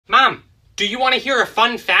Mom, do you want to hear a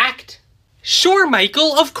fun fact? Sure,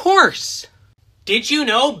 Michael, of course. Did you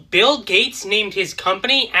know Bill Gates named his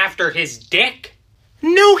company after his dick?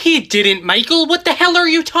 No, he didn't, Michael. What the hell are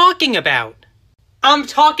you talking about? I'm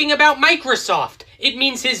talking about Microsoft. It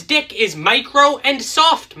means his dick is micro and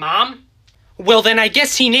soft, Mom. Well, then I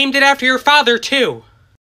guess he named it after your father, too.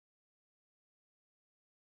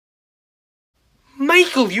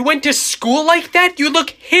 Michael, you went to school like that? You look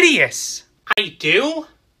hideous. I do?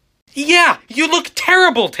 Yeah, you look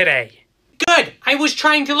terrible today. Good, I was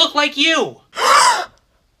trying to look like you.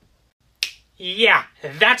 Yeah,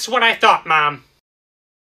 that's what I thought, Mom.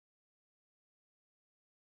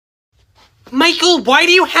 Michael, why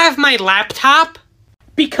do you have my laptop?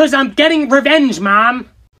 Because I'm getting revenge, Mom.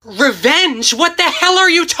 Revenge? What the hell are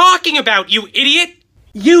you talking about, you idiot?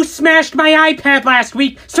 You smashed my iPad last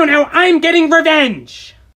week, so now I'm getting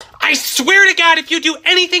revenge. I swear to God, if you do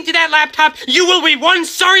anything to that laptop, you will be one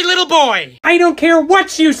sorry little boy. I don't care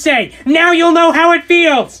what you say. Now you'll know how it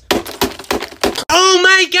feels. Oh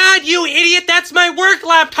my God, you idiot. That's my work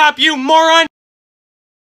laptop, you moron.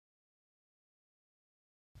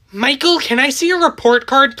 Michael, can I see your report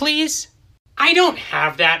card, please? I don't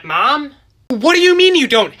have that, Mom. What do you mean you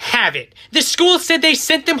don't have it? The school said they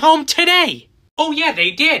sent them home today. Oh yeah,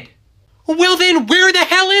 they did. Well then, where the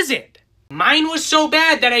hell is it? Mine was so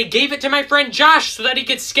bad that I gave it to my friend Josh so that he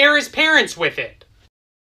could scare his parents with it.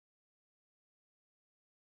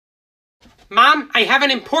 Mom, I have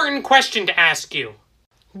an important question to ask you.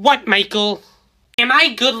 What, Michael? Am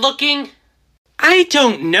I good looking? I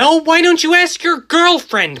don't know. Why don't you ask your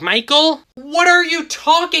girlfriend, Michael? What are you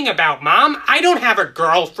talking about, Mom? I don't have a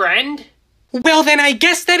girlfriend. Well then, I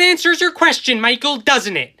guess that answers your question, Michael,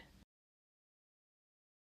 doesn't it?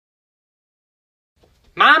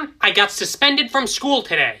 Mom, I got suspended from school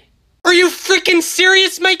today. Are you freaking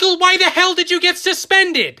serious, Michael? Why the hell did you get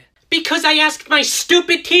suspended? Because I asked my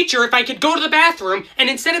stupid teacher if I could go to the bathroom, and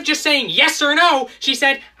instead of just saying yes or no, she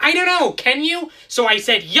said, I don't know, can you? So I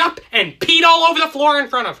said yup and peed all over the floor in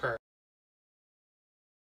front of her.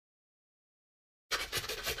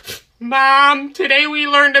 Mom, today we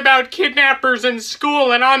learned about kidnappers in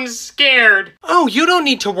school and I'm scared. Oh, you don't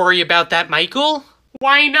need to worry about that, Michael.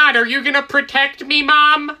 Why not? Are you gonna protect me,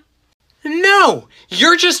 Mom? No!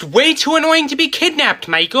 You're just way too annoying to be kidnapped,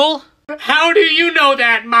 Michael. How do you know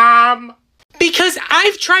that, Mom? Because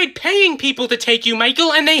I've tried paying people to take you,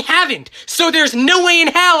 Michael, and they haven't. So there's no way in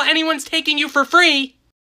hell anyone's taking you for free.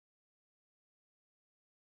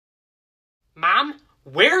 Mom,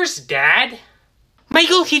 where's Dad?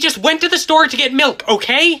 Michael, he just went to the store to get milk,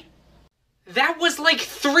 okay? That was like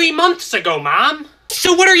 3 months ago, Mom.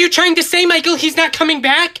 So what are you trying to say, Michael? He's not coming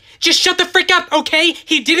back? Just shut the frick up, okay?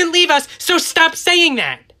 He didn't leave us, so stop saying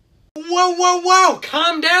that. Whoa, whoa, whoa!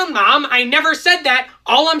 Calm down, Mom. I never said that.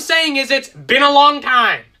 All I'm saying is it's been a long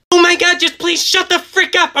time. Oh my God, just please shut the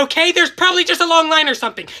frick up, okay? There's probably just a long line or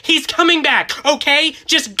something. He's coming back, okay?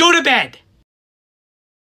 Just go to bed.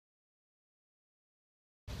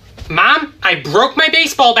 Mom, I broke my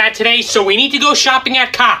baseball bat today, so we need to go shopping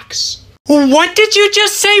at Cox. What did you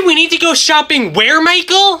just say? We need to go shopping where,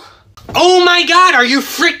 Michael? Oh my God, are you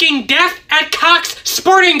freaking deaf? At Cox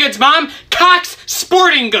Sporting Goods, Mom! Cox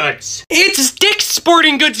Sporting Goods! It's Dick's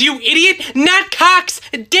Sporting Goods, you idiot! Not Cox,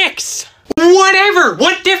 Dick's! Whatever!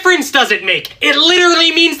 What difference does it make? It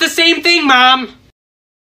literally means the same thing, Mom!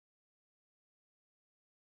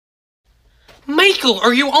 Michael,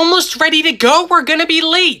 are you almost ready to go? We're gonna be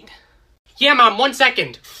late. Yeah, Mom, 1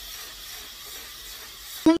 second.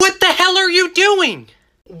 What the hell are you doing?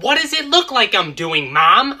 What does it look like I'm doing,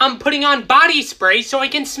 Mom? I'm putting on body spray so I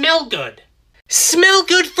can smell good. Smell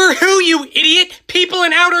good for who, you idiot? People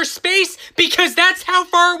in outer space? Because that's how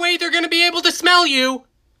far away they're gonna be able to smell you.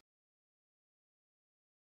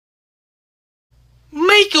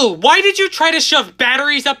 Michael, why did you try to shove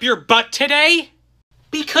batteries up your butt today?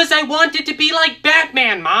 Because I wanted to be like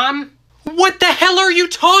Batman, Mom. What the hell are you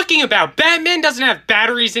talking about? Batman doesn't have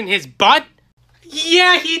batteries in his butt.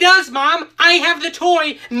 Yeah, he does, Mom. I have the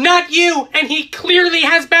toy, not you, and he clearly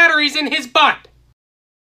has batteries in his butt.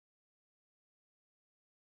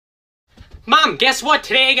 Mom, guess what?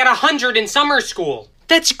 Today I got 100 in summer school.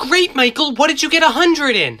 That's great, Michael. What did you get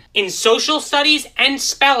 100 in? In social studies and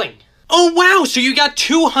spelling. Oh, wow, so you got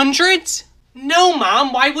 200s? No,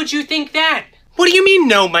 Mom, why would you think that? What do you mean,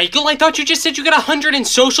 no, Michael? I thought you just said you got 100 in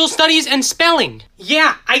social studies and spelling.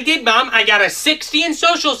 Yeah, I did, Mom. I got a 60 in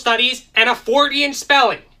social studies and a 40 in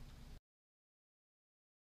spelling.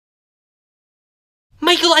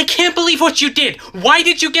 Michael, I can't believe what you did. Why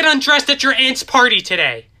did you get undressed at your aunt's party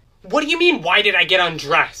today? What do you mean, why did I get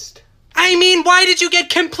undressed? I mean, why did you get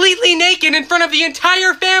completely naked in front of the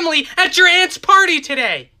entire family at your aunt's party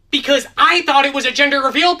today? Because I thought it was a gender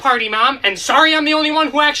reveal party, Mom, and sorry I'm the only one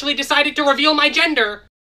who actually decided to reveal my gender.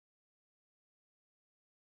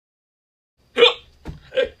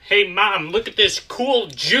 Hey, Mom, look at this cool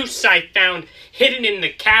juice I found hidden in the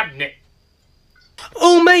cabinet.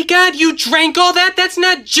 Oh my God, you drank all that? That's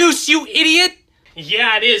not juice, you idiot!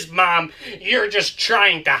 Yeah, it is, Mom. You're just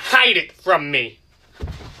trying to hide it from me.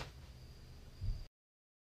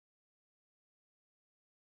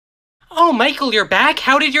 Oh, Michael, you're back?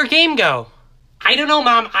 How did your game go? I don't know,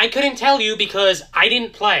 Mom. I couldn't tell you because I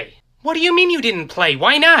didn't play. What do you mean you didn't play?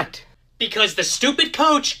 Why not? Because the stupid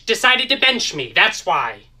coach decided to bench me. That's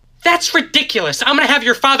why. That's ridiculous. I'm gonna have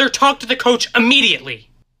your father talk to the coach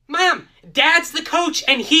immediately. Mom, Dad's the coach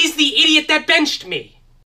and he's the idiot that benched me.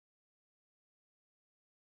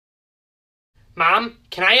 Mom,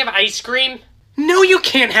 can I have ice cream? No, you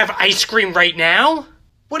can't have ice cream right now.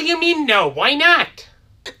 What do you mean no? Why not?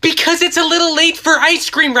 Because it's a little late for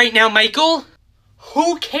ice cream right now, Michael.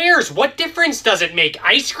 Who cares? What difference does it make?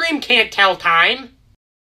 Ice cream can't tell time.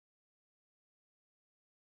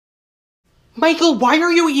 Michael, why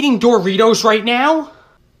are you eating Doritos right now?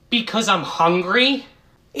 Because I'm hungry.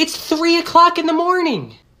 It's 3 o'clock in the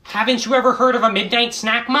morning. Haven't you ever heard of a midnight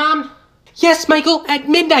snack, Mom? Yes, Michael, at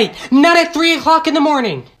midnight, not at 3 o'clock in the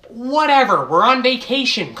morning. Whatever, we're on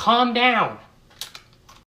vacation. Calm down.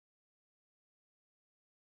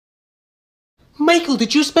 Michael,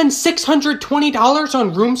 did you spend $620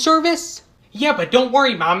 on room service? Yeah, but don't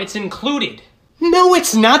worry, Mom, it's included. No,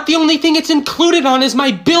 it's not. The only thing it's included on is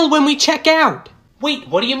my bill when we check out. Wait,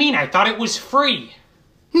 what do you mean? I thought it was free.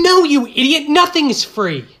 No, you idiot, nothing's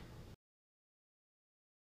free.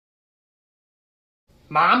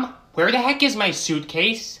 Mom, where the heck is my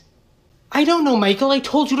suitcase? I don't know, Michael. I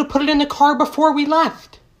told you to put it in the car before we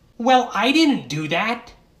left. Well, I didn't do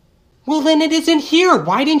that. Well, then it isn't here.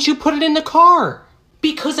 Why didn't you put it in the car?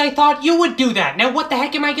 Because I thought you would do that. Now what the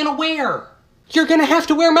heck am I gonna wear? You're gonna have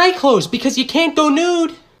to wear my clothes because you can't go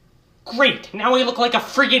nude. Great, now I look like a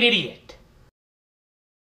friggin' idiot.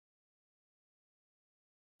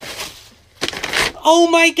 Oh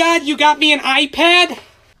my God, you got me an iPad?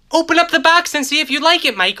 Open up the box and see if you like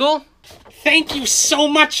it, Michael. Thank you so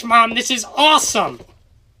much, Mom. This is awesome.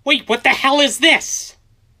 Wait, what the hell is this?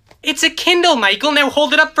 It's a Kindle, Michael. Now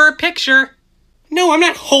hold it up for a picture. No, I'm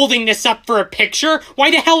not holding this up for a picture.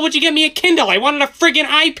 Why the hell would you get me a Kindle? I wanted a friggin'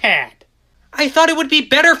 iPad. I thought it would be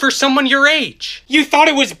better for someone your age. You thought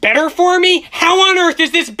it was better for me? How on earth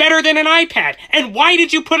is this better than an iPad? And why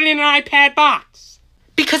did you put it in an iPad box?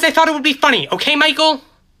 Because I thought it would be funny, okay, Michael?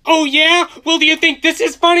 Oh yeah? Well, do you think this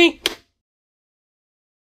is funny?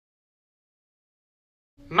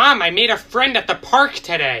 Mom, I made a friend at the park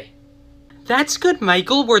today. That's good,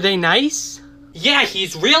 Michael. Were they nice? Yeah,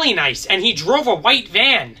 he's really nice, and he drove a white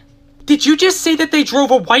van. Did you just say that they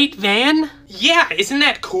drove a white van? Yeah, isn't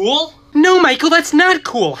that cool? No, Michael, that's not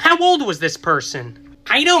cool. How old was this person?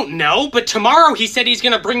 I don't know, but tomorrow he said he's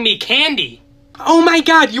gonna bring me candy. Oh my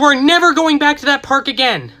God, you are never going back to that park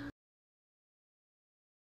again.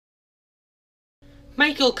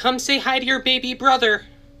 Michael, come say hi to your baby brother.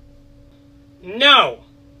 No.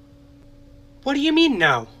 What do you mean,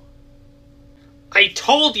 no? I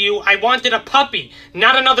told you I wanted a puppy,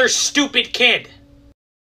 not another stupid kid.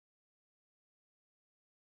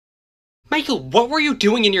 Michael, what were you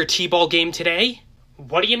doing in your t-ball game today?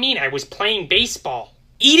 What do you mean? I was playing baseball.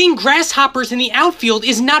 Eating grasshoppers in the outfield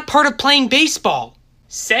is not part of playing baseball.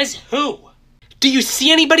 Says who? Do you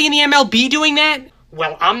see anybody in the MLB doing that?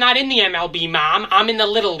 Well, I'm not in the MLB, Mom. I'm in the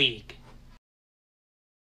Little League.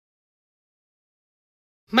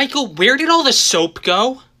 Michael, where did all the soap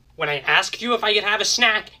go? When I asked you if I could have a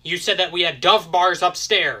snack, you said that we had Dove bars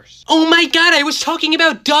upstairs. Oh my God, I was talking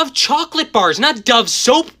about Dove chocolate bars, not Dove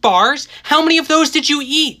soap bars. How many of those did you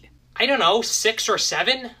eat? I don't know, 6 or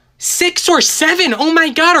 7? 6 or 7? Oh my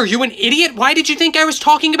God, are you an idiot? Why did you think I was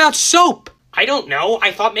talking about soap? I don't know.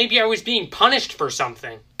 I thought maybe I was being punished for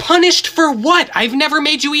something. Punished for what? I've never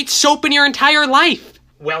made you eat soap in your entire life.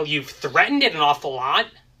 Well, you've threatened it an awful lot.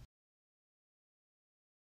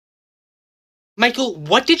 Michael,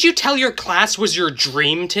 what did you tell your class was your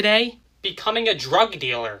dream today? Becoming a drug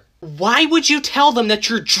dealer. Why would you tell them that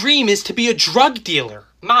your dream is to be a drug dealer?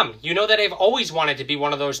 Mom, you know that I've always wanted to be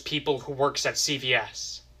one of those people who works at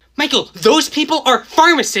CVS. Michael, those people are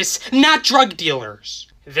pharmacists, not drug dealers.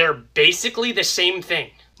 They're basically the same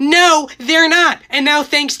thing. No, they're not. And now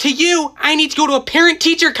thanks to you, I need to go to a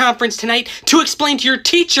parent-teacher conference tonight to explain to your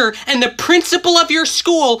teacher and the principal of your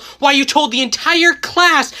school why you told the entire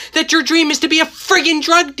class that your dream is to be a friggin'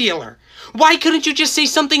 drug dealer. Why couldn't you just say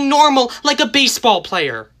something normal, like a baseball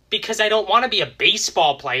player? Because I don't want to be a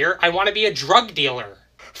baseball player. I want to be a drug dealer.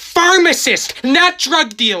 Pharmacist, not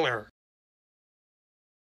drug dealer.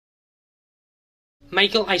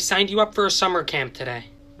 Michael, I signed you up for a summer camp today.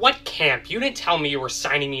 What camp? You didn't tell me you were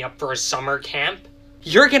signing me up for a summer camp.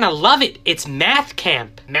 You're gonna love it. It's math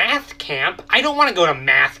camp. Math camp? I don't want to go to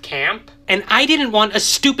math camp. And I didn't want a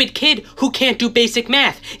stupid kid who can't do basic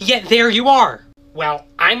math, yet there you are. Well,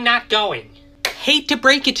 I'm not going. Hate to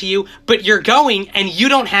break it to you, but you're going and you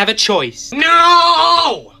don't have a choice.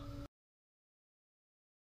 No!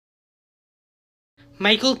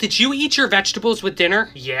 Michael, did you eat your vegetables with dinner?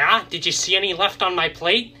 Yeah? Did you see any left on my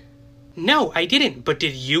plate? No, I didn't, but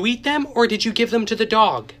did you eat them or did you give them to the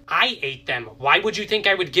dog? I ate them. Why would you think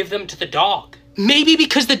I would give them to the dog? Maybe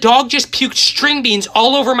because the dog just puked string beans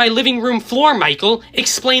all over my living room floor, Michael.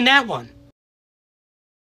 Explain that one.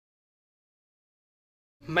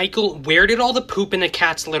 Michael, where did all the poop in the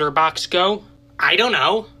cat's litter box go? I don't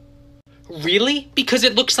know. Really? Because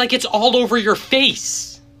it looks like it's all over your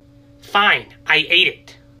face. Fine, I ate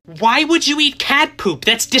it. Why would you eat cat poop?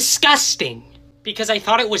 That's disgusting. Because I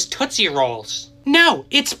thought it was Tootsie Rolls. No,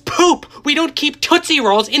 it's poop. We don't keep Tootsie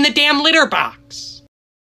Rolls in the damn litter box.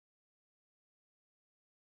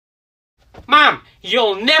 Mom,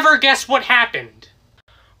 you'll never guess what happened.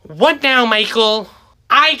 What now, Michael?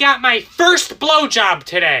 I got my first blowjob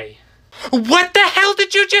today. What the hell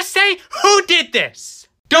did you just say? Who did this?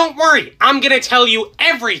 Don't worry, I'm gonna tell you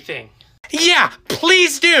everything. Yeah,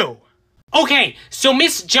 please do. Okay, so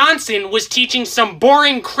Miss Johnson was teaching some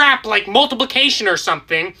boring crap like multiplication or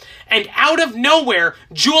something, and out of nowhere,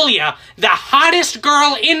 Julia, the hottest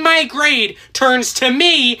girl in my grade, turns to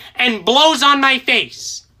me and blows on my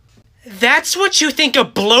face. That's what you think a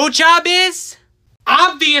blowjob is?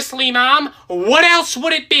 Obviously, Mom. What else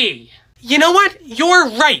would it be? You know what? You're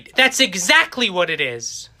right. That's exactly what it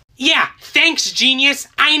is. Yeah, thanks, genius.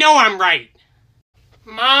 I know I'm right.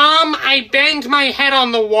 Mom, I banged my head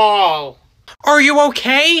on the wall. Are you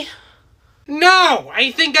okay? No,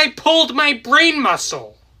 I think I pulled my brain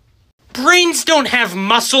muscle. Brains don't have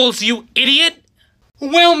muscles, you idiot.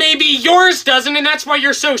 Well, maybe yours doesn't, and that's why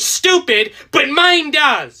you're so stupid, but mine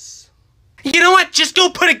does. You know what? Just go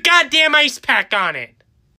put a goddamn ice pack on it.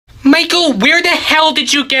 Michael, where the hell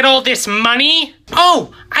did you get all this money?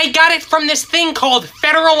 Oh, I got it from this thing called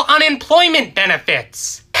federal unemployment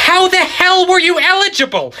benefits. How the hell were you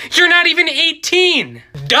eligible? You're not even 18.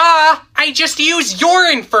 Duh, I just used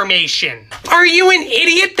your information. Are you an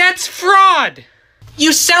idiot? That's fraud.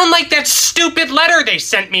 You sound like that stupid letter they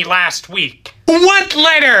sent me last week. What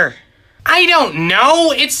letter? I don't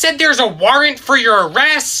know. It said there's a warrant for your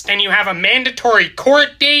arrest and you have a mandatory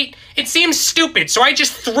court date. It seems stupid, so I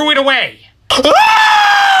just threw it away.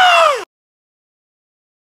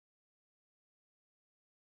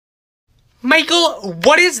 Michael,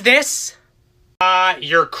 what is this?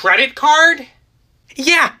 Your credit card?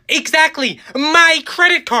 Yeah, exactly. My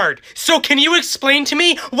credit card. So can you explain to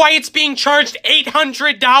me why it's being charged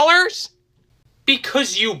 $800?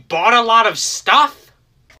 Because you bought a lot of stuff?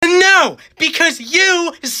 No, because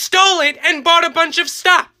you stole it and bought a bunch of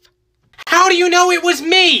stuff. How do you know it was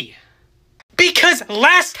me? Because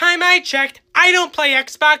last time I checked, I don't play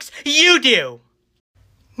Xbox, you do.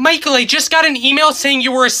 Michael, I just got an email saying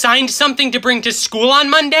you were assigned something to bring to school on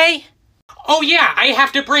Monday. Oh yeah, I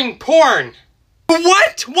have to bring porn.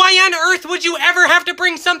 What? Why on earth would you ever have to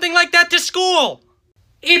bring something like that to school?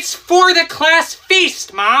 It's for the class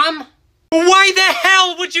feast, Mom. Why the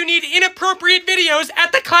hell would you need inappropriate videos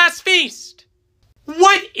at the class feast?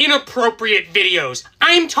 What inappropriate videos?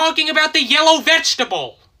 I'm talking about the yellow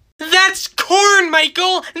vegetable. That's corn,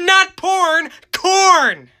 Michael, not porn.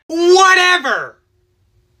 Corn. Whatever.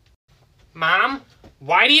 Mom,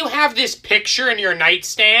 why do you have this picture in your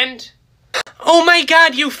nightstand? Oh my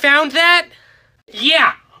God, you found that?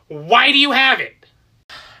 Yeah, why do you have it?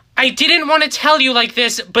 I didn't want to tell you like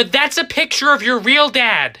this, but that's a picture of your real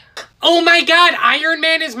dad. Oh my God, Iron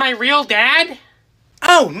Man is my real dad?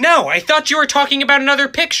 Oh, no, I thought you were talking about another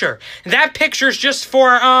picture. That picture's just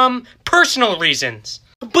for, personal reasons.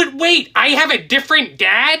 But wait, I have a different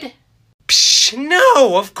dad? Psh,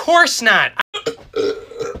 no, of course not.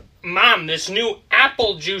 Mom, this new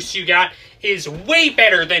apple juice you got is way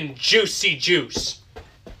better than Juicy Juice.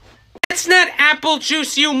 That's not apple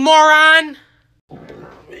juice, you moron.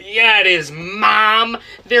 Yeah, it is, Mom.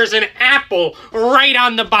 There's an apple right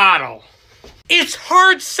on the bottle. It's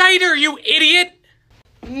hard cider, you idiot.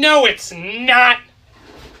 No, it's not.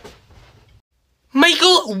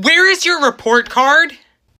 Michael, where is your report card?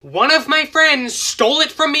 One of my friends stole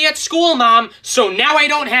it from me at school, Mom, so now I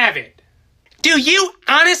don't have it. Do you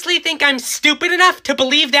honestly think I'm stupid enough to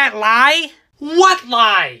believe that lie? What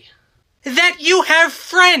lie? That you have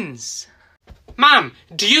friends. Mom,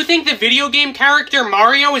 do you think the video game character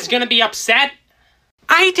Mario is gonna be upset?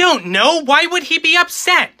 I don't know. Why would he be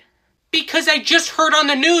upset? Because I just heard on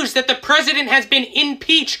the news that the president has been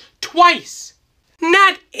impeached twice.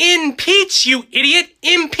 Not impeach, you idiot.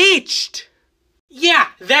 Impeached. Yeah,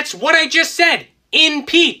 that's what I just said.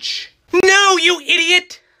 Impeach. No, you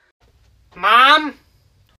idiot. Mom?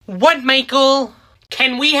 What, Michael?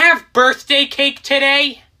 Can we have birthday cake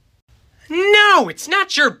today? No, it's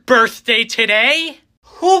not your birthday today.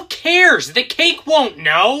 Who cares? The cake won't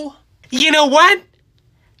know. You know what?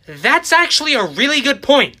 That's actually a really good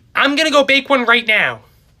point. I'm gonna go bake one right now.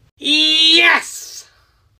 Yes!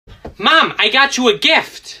 Mom, I got you a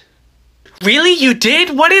gift. Really? You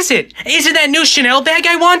did? What is it? Is it that new Chanel bag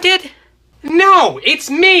I wanted? No, it's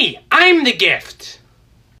me. I'm the gift.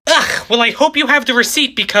 Ugh, well I hope you have the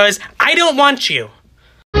receipt because I don't want you.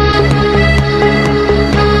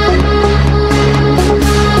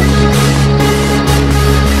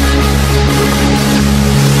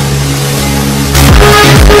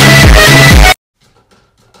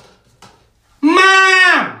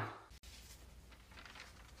 Mom!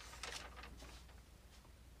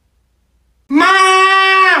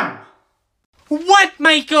 Mom! What,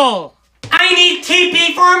 Michael? I need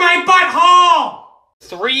TP for my butthole!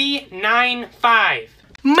 395.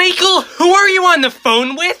 Michael, who are you on the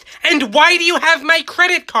phone with? And why do you have my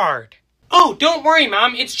credit card? Oh, don't worry,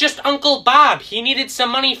 Mom. It's just Uncle Bob. He needed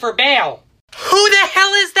some money for bail. Who the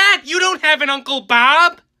hell is that? You don't have an Uncle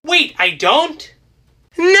Bob? Wait, I don't?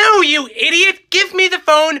 No, you idiot! Give me the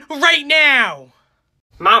phone right now!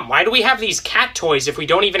 Mom, why do we have these cat toys if we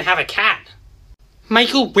don't even have a cat?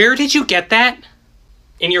 Michael, where did you get that?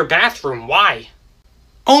 In your bathroom. Why?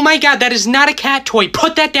 Oh my god, that is not a cat toy.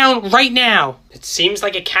 Put that down right now. It seems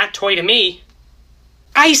like a cat toy to me.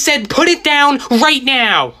 I said put it down right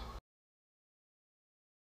now.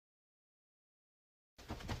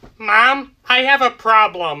 Mom, I have a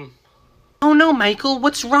problem. Oh no, Michael,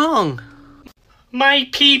 what's wrong? My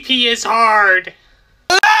pee-pee is hard.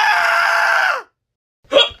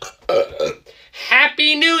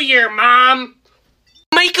 Happy New Year, Mom.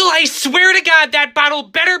 Michael, I swear to God, that bottle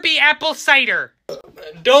better be apple cider.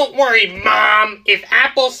 Don't worry, Mom. If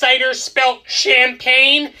apple cider spelt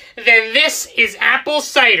champagne, then this is apple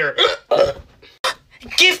cider.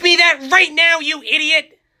 Give me that right now, you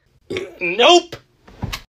idiot. Nope.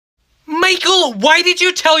 Michael, why did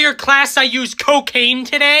you tell your class I used cocaine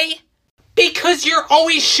today? Because you're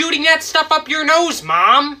always shooting that stuff up your nose,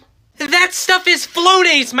 Mom. That stuff is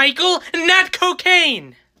Flonase, Michael, not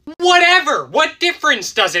cocaine. Whatever. What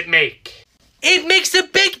difference does it make? It makes a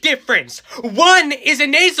big difference. One is a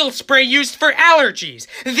nasal spray used for allergies.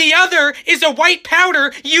 The other is a white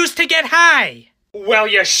powder used to get high. Well,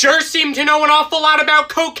 you sure seem to know an awful lot about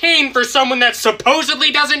cocaine for someone that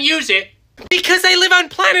supposedly doesn't use it. Because I live on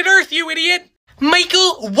planet Earth, you idiot.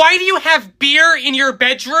 Michael, why do you have beer in your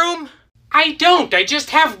bedroom? I don't. I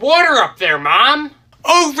just have water up there, Mom.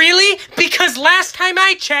 Oh, really? Because last time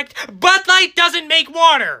I checked, Bud Light doesn't make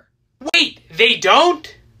water. Wait, they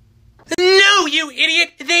don't? No, you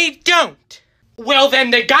idiot, they don't. Well, then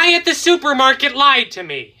the guy at the supermarket lied to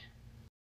me.